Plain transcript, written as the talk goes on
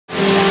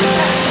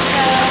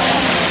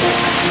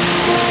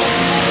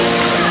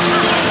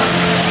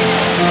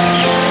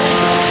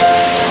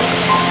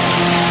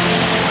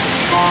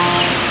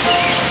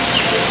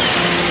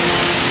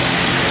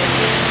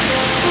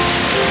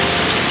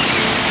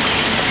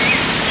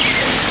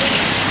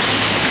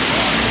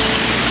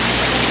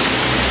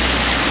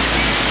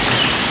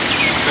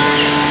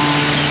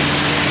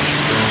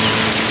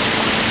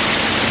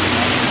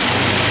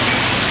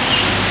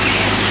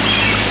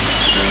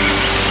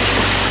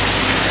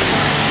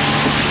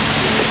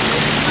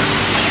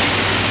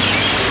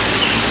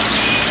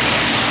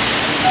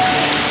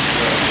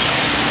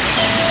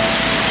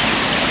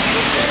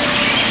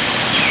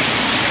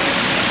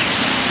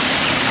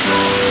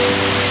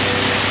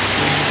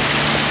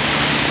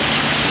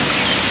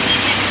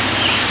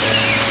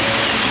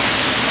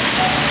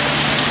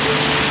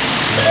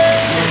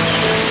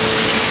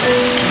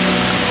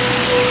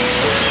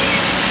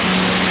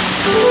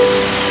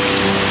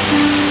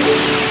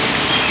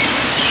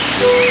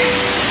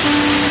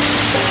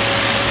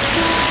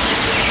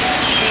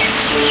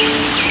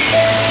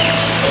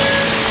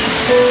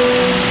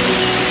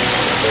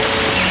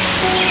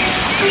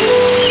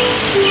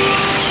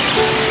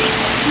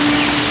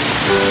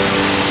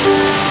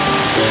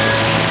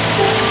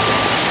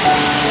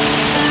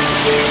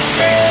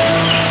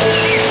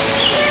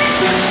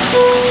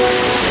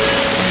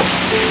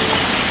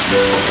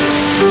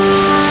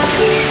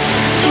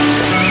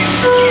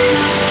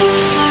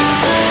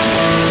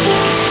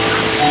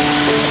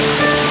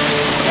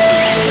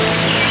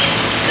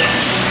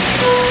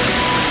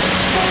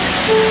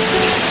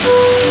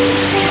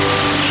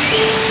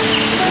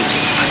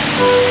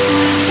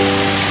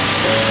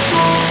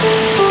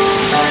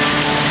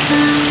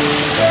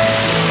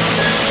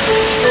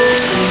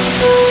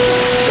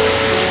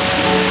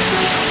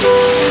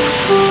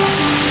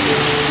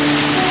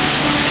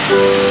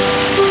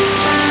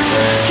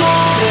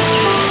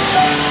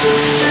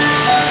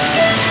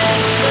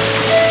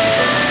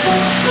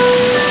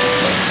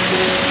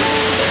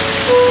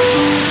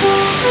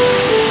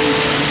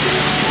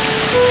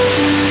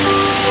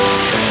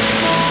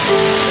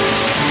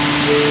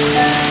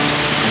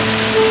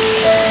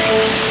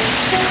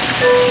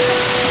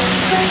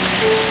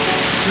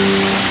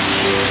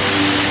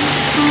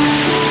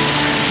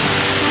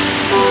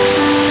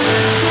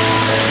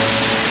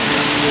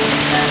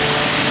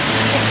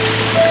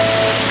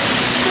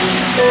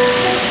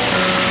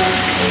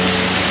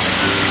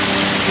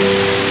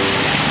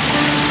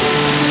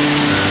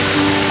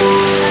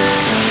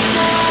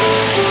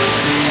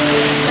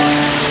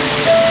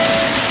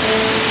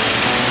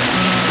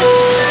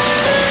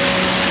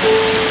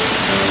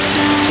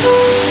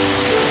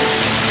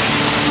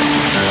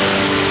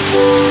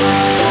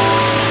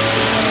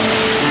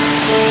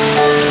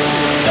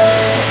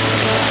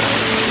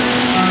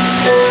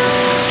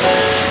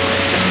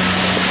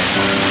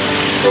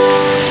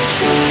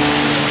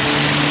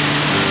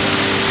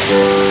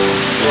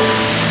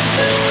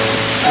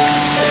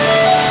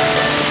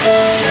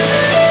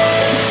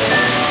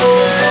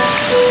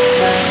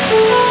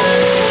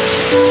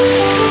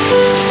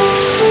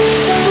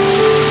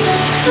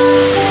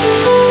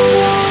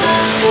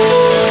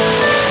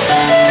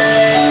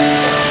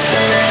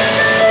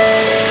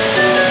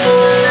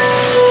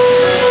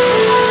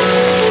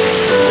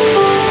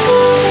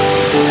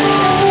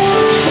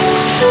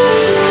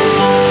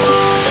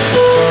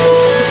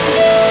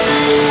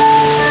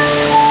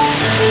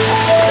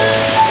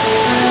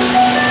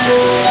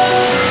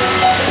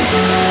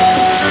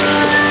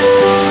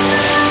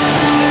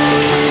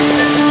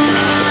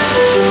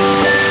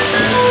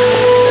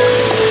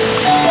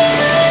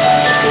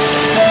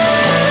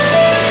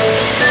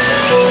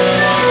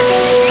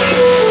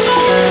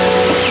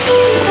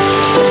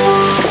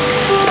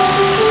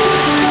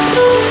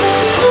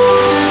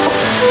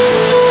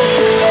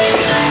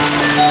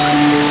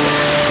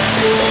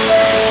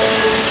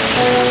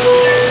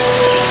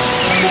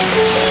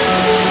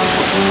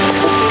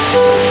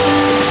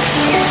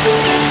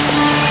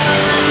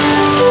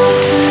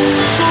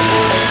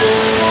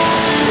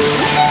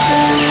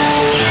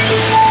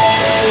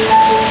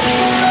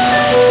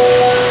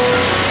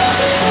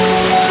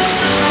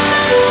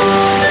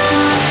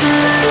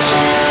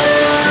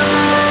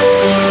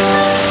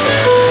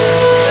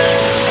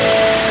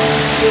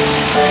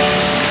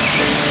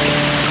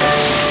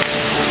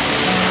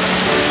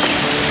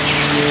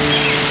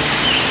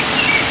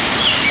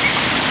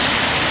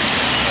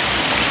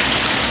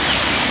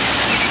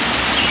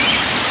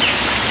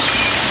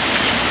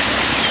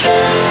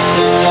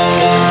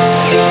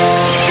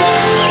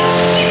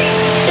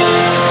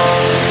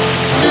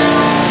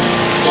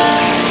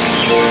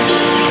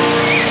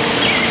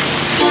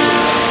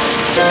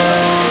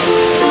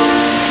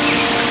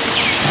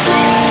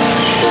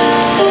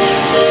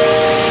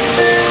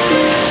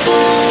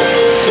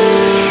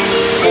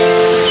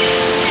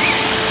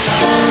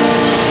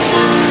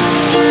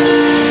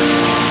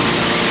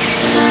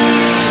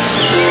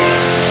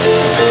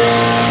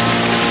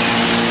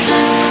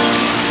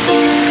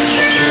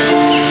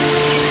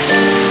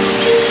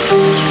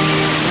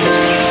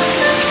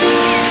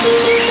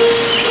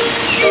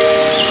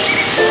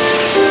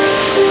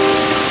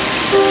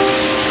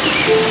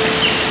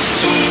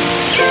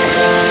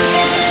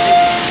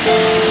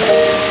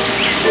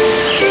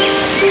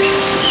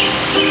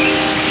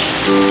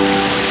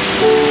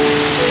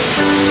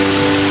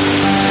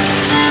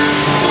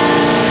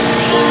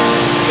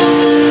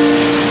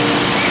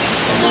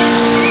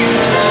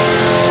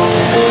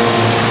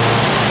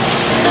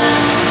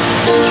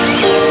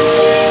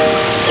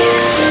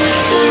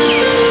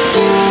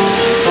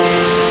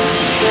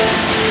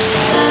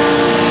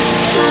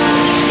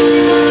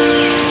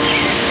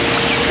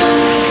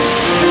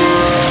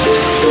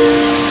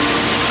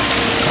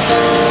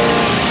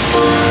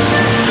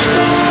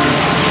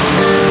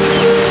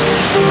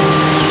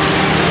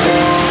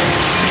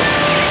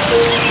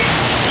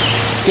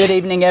Good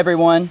evening,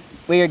 everyone.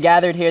 We are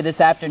gathered here this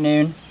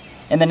afternoon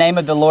in the name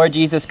of the Lord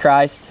Jesus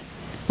Christ.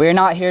 We are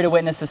not here to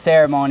witness a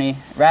ceremony.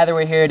 Rather,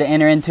 we're here to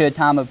enter into a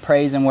time of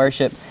praise and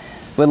worship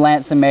with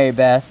Lance and Mary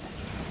Beth.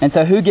 And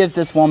so who gives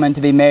this woman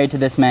to be married to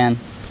this man?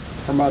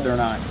 Her mother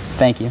and I.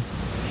 Thank you.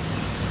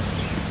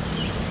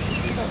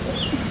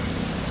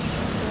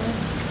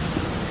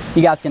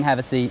 You guys can have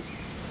a seat.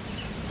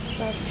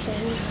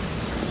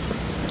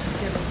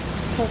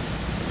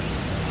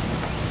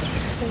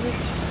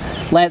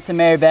 Lance and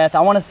Mary Beth, I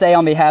want to say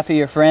on behalf of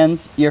your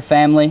friends, your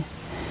family,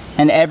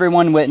 and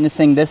everyone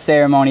witnessing this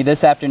ceremony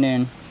this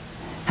afternoon,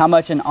 how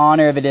much an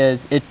honor it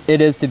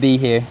is to be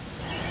here.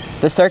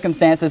 The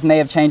circumstances may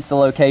have changed the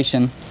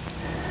location,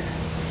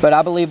 but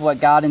I believe what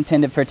God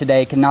intended for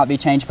today cannot be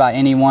changed by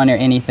anyone or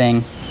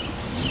anything.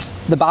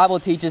 The Bible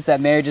teaches that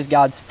marriage is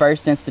God's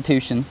first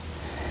institution.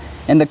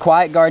 In the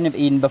quiet Garden of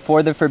Eden,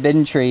 before the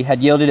forbidden tree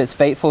had yielded its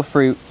fateful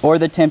fruit, or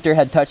the tempter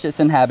had touched its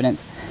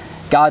inhabitants,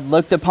 God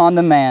looked upon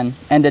the man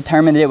and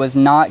determined that it was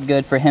not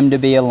good for him to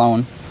be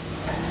alone.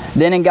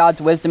 Then in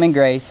God's wisdom and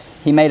grace,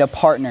 He made a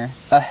partner,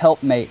 a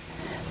helpmate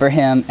for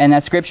him, and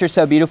as Scripture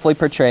so beautifully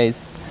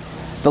portrays,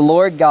 the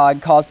Lord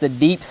God caused a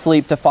deep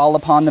sleep to fall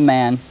upon the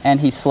man, and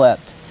he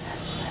slept.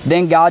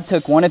 Then God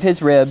took one of his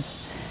ribs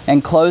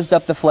and closed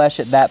up the flesh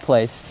at that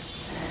place.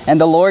 And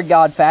the Lord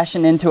God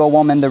fashioned into a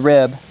woman the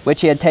rib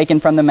which He had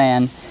taken from the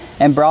man,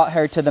 and brought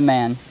her to the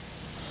man.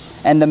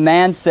 And the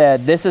man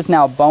said, "This is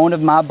now bone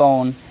of my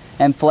bone,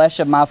 and flesh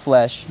of my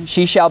flesh.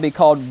 She shall be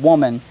called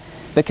woman,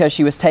 because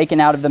she was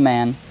taken out of the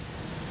man.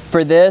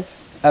 For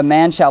this a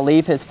man shall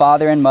leave his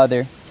father and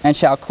mother, and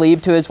shall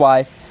cleave to his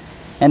wife,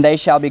 and they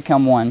shall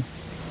become one."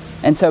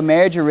 And so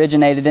marriage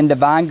originated in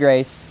divine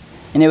grace,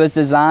 and it was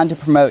designed to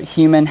promote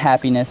human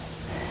happiness.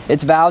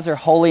 Its vows are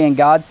holy in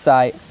God's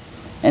sight,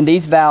 and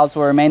these vows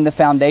will remain the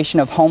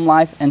foundation of home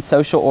life and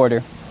social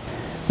order.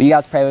 Will you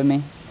guys pray with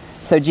me?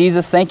 So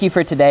Jesus, thank you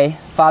for today.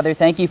 Father,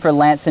 thank you for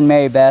Lance and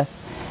Mary Beth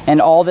and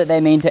all that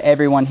they mean to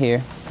everyone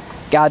here.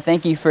 God,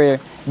 thank you for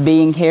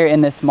being here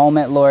in this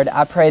moment, Lord.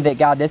 I pray that,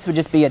 God, this would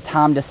just be a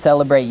time to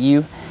celebrate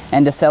you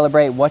and to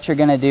celebrate what you're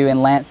going to do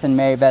in Lance and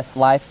Mary Beth's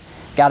life.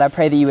 God, I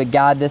pray that you would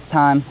guide this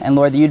time, and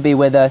Lord, that you'd be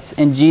with us.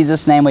 In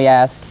Jesus' name we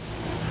ask,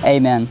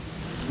 amen.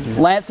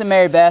 Yeah. Lance and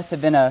Mary Beth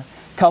have been a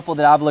couple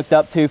that I've looked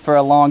up to for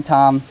a long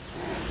time.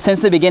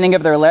 Since the beginning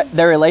of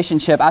their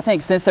relationship, I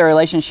think since their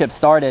relationship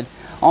started,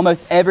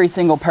 almost every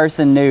single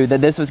person knew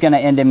that this was going to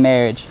end in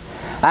marriage.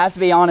 I have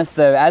to be honest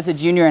though, as a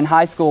junior in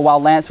high school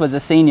while Lance was a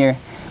senior,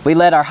 we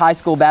led our high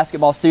school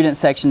basketball student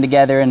section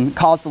together and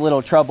caused a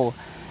little trouble.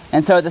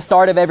 And so at the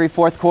start of every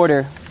fourth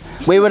quarter,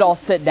 we would all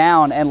sit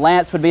down, and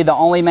Lance would be the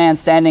only man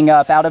standing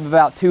up out of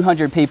about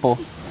 200 people.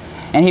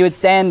 And he would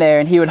stand there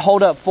and he would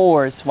hold up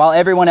fours while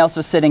everyone else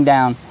was sitting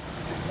down.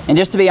 And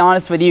just to be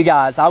honest with you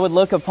guys, I would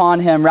look upon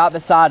him right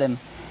beside him,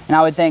 and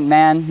I would think,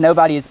 man,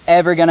 nobody is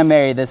ever going to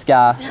marry this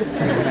guy.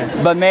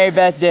 But Mary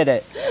Beth did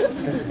it.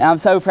 And I'm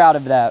so proud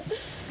of that.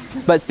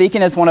 But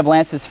speaking as one of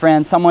Lance's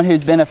friends, someone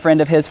who's been a friend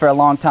of his for a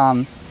long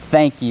time,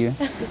 thank you.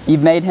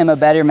 You've made him a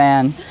better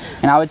man,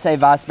 and I would say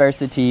vice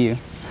versa to you.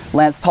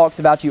 Lance talks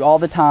about you all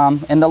the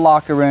time in the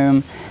locker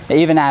room,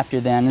 even after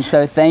then. And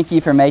so thank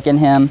you for making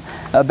him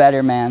a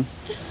better man.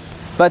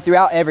 But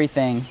throughout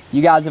everything,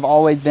 you guys have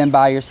always been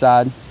by your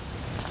side.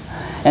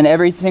 And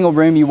every single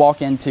room you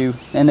walk into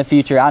in the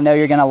future, I know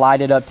you're going to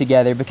light it up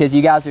together, because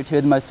you guys are two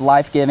of the most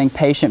life-giving,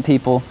 patient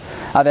people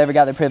I've ever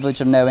got the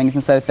privilege of knowing.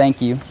 And so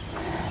thank you.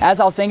 As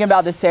I was thinking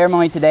about this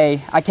ceremony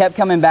today, I kept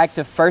coming back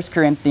to 1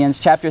 Corinthians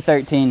chapter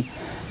 13.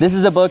 This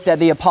is a book that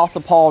the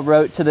Apostle Paul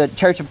wrote to the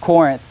church of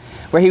Corinth,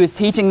 where he was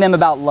teaching them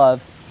about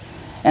love.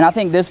 And I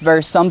think this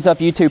verse sums up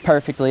you two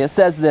perfectly. It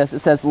says this, it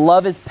says,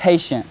 "Love is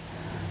patient,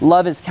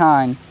 love is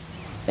kind.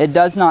 It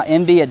does not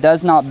envy, it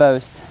does not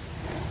boast.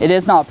 It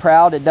is not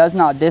proud, it does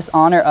not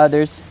dishonor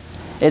others.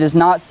 It is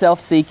not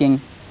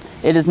self-seeking.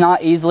 It is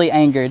not easily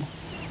angered.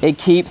 It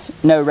keeps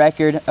no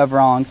record of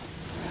wrongs."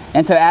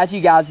 And so as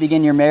you guys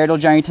begin your marital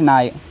journey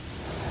tonight,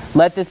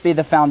 let this be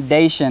the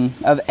foundation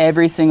of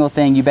every single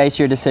thing you base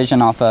your decision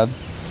off of.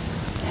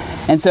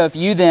 And so if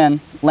you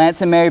then,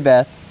 Lance and Mary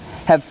Beth,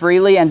 have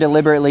freely and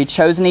deliberately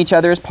chosen each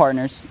other as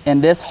partners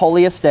in this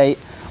holy estate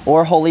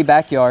or holy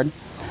backyard,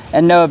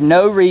 and know of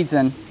no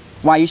reason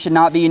why you should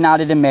not be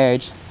united in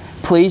marriage,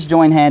 please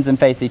join hands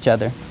and face each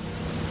other.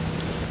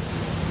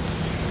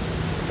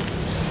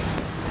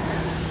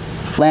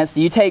 Lance, do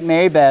you take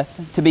Mary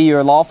Beth to be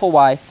your lawful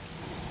wife?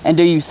 And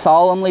do you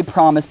solemnly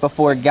promise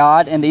before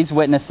God and these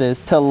witnesses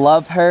to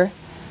love her,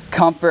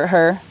 comfort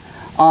her,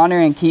 honor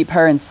and keep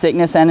her in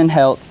sickness and in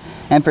health,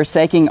 and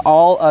forsaking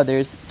all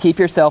others, keep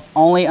yourself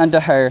only unto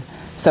her,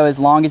 so as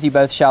long as you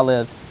both shall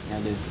live? I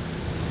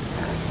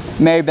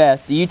do. Mary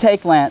Beth, do you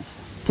take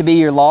Lance to be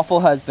your lawful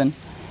husband?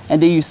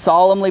 And do you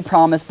solemnly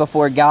promise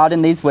before God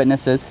and these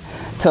witnesses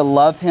to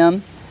love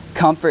him,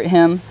 comfort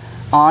him,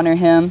 honor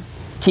him,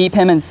 keep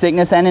him in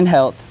sickness and in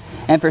health,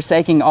 and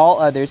forsaking all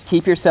others,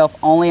 keep yourself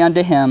only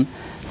unto him,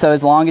 so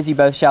as long as you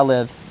both shall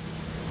live?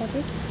 I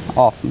do.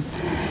 Awesome.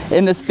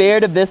 In the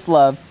spirit of this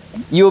love,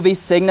 You will be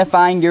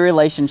signifying your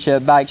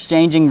relationship by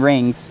exchanging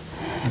rings.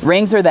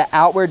 Rings are the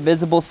outward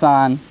visible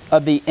sign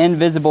of the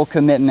invisible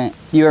commitment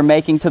you are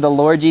making to the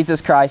Lord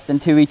Jesus Christ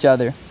and to each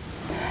other.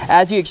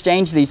 As you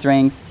exchange these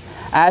rings,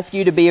 I ask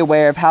you to be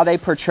aware of how they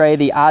portray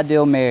the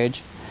ideal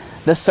marriage.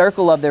 The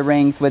circle of the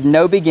rings with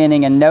no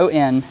beginning and no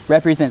end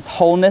represents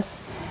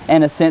wholeness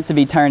and a sense of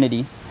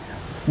eternity.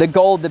 The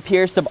gold, the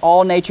purest of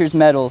all nature's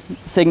metals,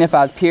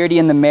 signifies purity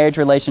in the marriage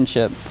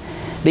relationship.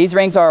 These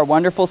rings are a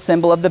wonderful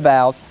symbol of the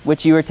vows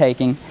which you are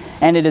taking,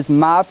 and it is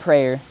my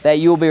prayer that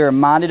you will be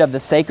reminded of the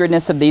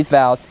sacredness of these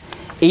vows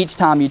each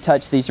time you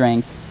touch these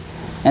rings.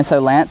 And so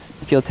Lance,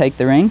 if you'll take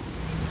the ring.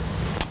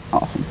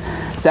 Awesome.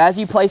 So as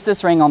you place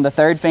this ring on the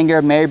third finger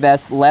of Mary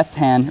Beth's left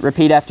hand,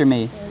 repeat after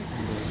me.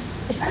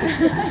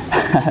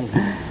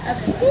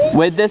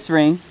 With this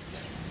ring,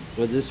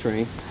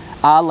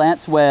 I,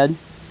 Lance Wed,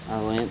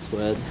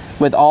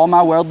 with all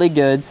my worldly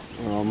goods,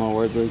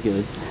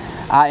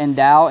 I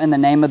endow in the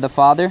name of the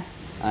Father,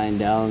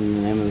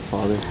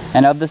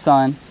 and of the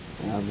Son,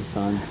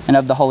 and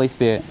of the Holy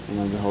Spirit.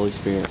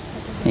 Here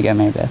you go,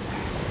 Mary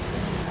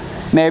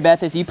Beth. Mary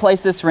Beth, as you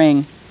place this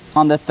ring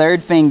on the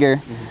third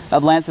finger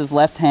of Lance's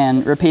left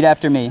hand, repeat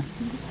after me.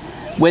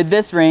 With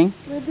this ring,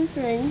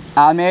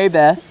 I, Mary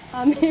Beth,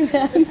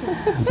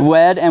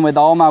 wed and with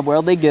all my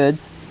worldly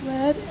goods,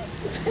 I'm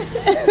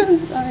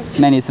sorry.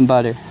 May need some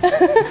butter.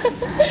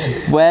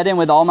 Wed and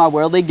with all my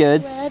worldly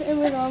goods,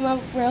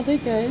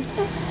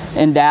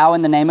 endow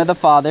in the name of the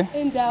Father,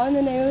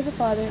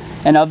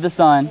 and of the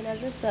Son,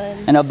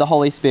 and of the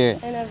Holy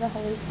Spirit.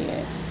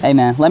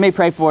 Amen. Let me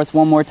pray for us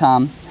one more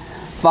time.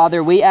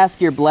 Father, we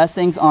ask your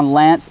blessings on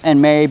Lance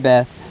and Mary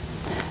Beth.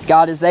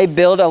 God, as they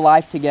build a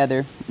life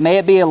together, may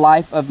it be a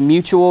life of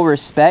mutual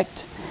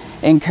respect,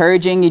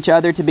 encouraging each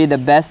other to be the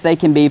best they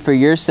can be for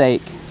your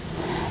sake.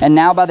 And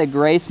now by the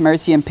grace,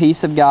 mercy, and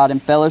peace of God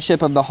and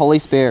fellowship of the Holy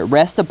Spirit,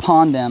 rest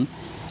upon them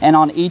and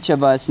on each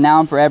of us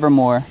now and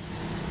forevermore.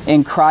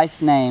 In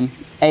Christ's name,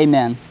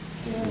 amen.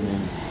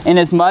 Amen.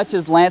 Inasmuch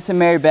as Lance and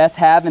Mary Beth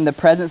have, in the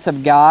presence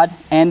of God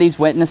and these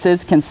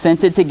witnesses,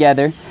 consented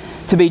together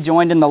to be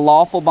joined in the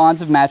lawful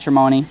bonds of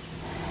matrimony,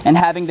 and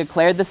having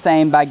declared the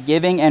same by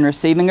giving and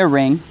receiving a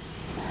ring,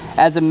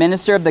 as a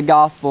minister of the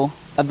gospel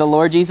of the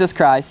Lord Jesus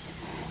Christ,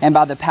 and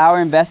by the power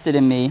invested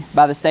in me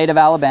by the state of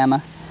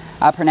Alabama,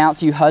 I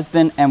pronounce you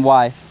husband and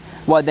wife.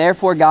 What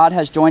therefore God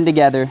has joined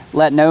together,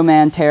 let no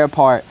man tear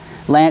apart.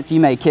 Lance, you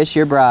may kiss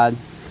your bride.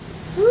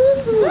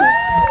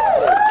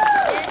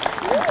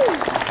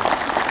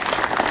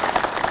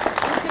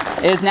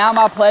 It is now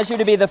my pleasure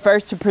to be the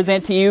first to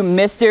present to you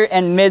Mr.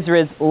 and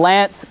Mrs.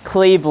 Lance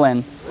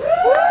Cleveland.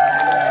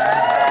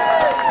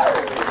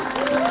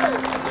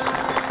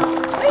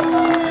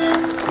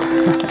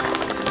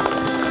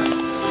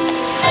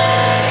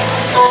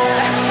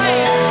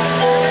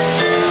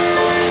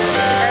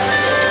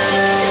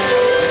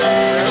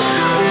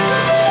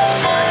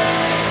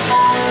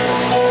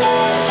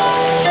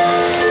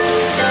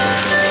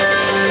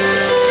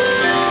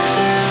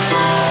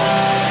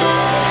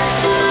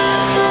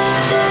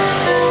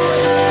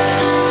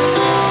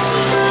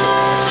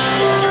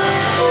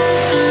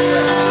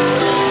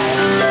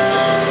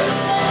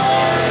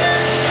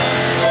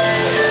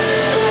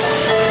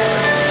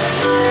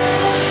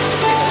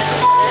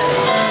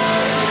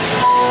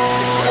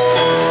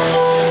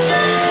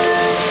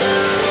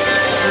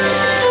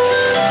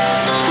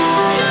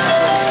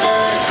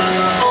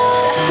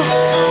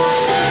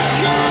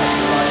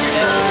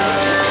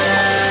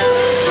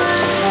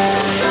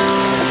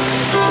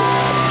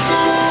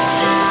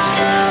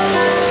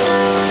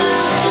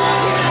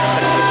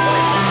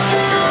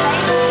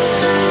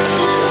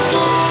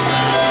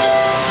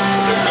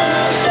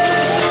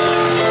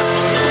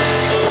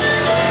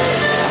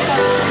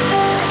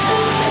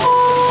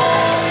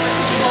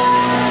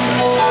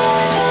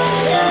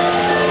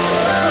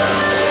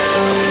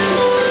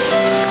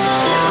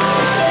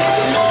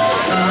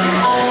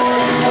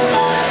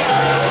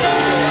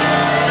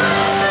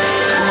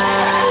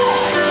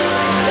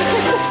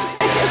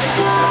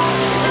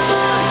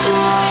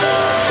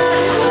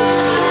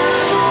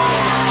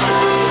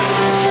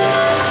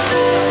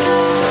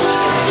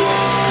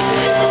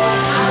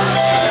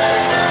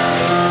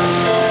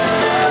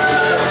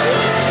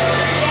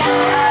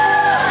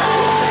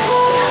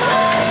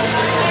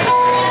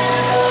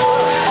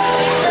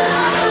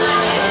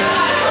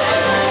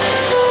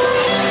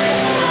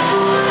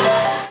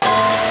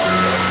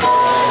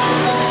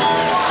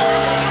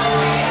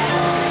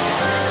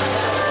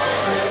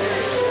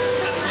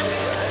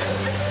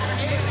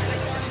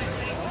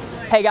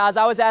 Hey guys,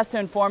 I was asked to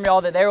inform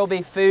y'all that there will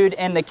be food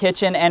in the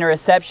kitchen and a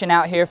reception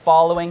out here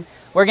following.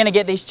 We're going to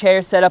get these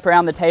chairs set up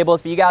around the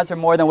tables, but you guys are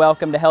more than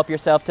welcome to help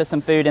yourself to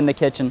some food in the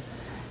kitchen.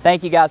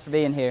 Thank you guys for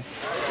being here.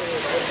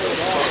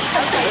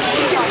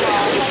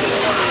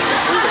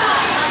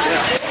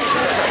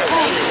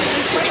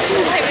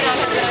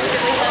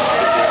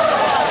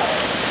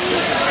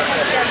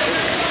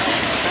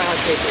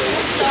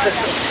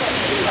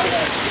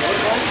 Okay.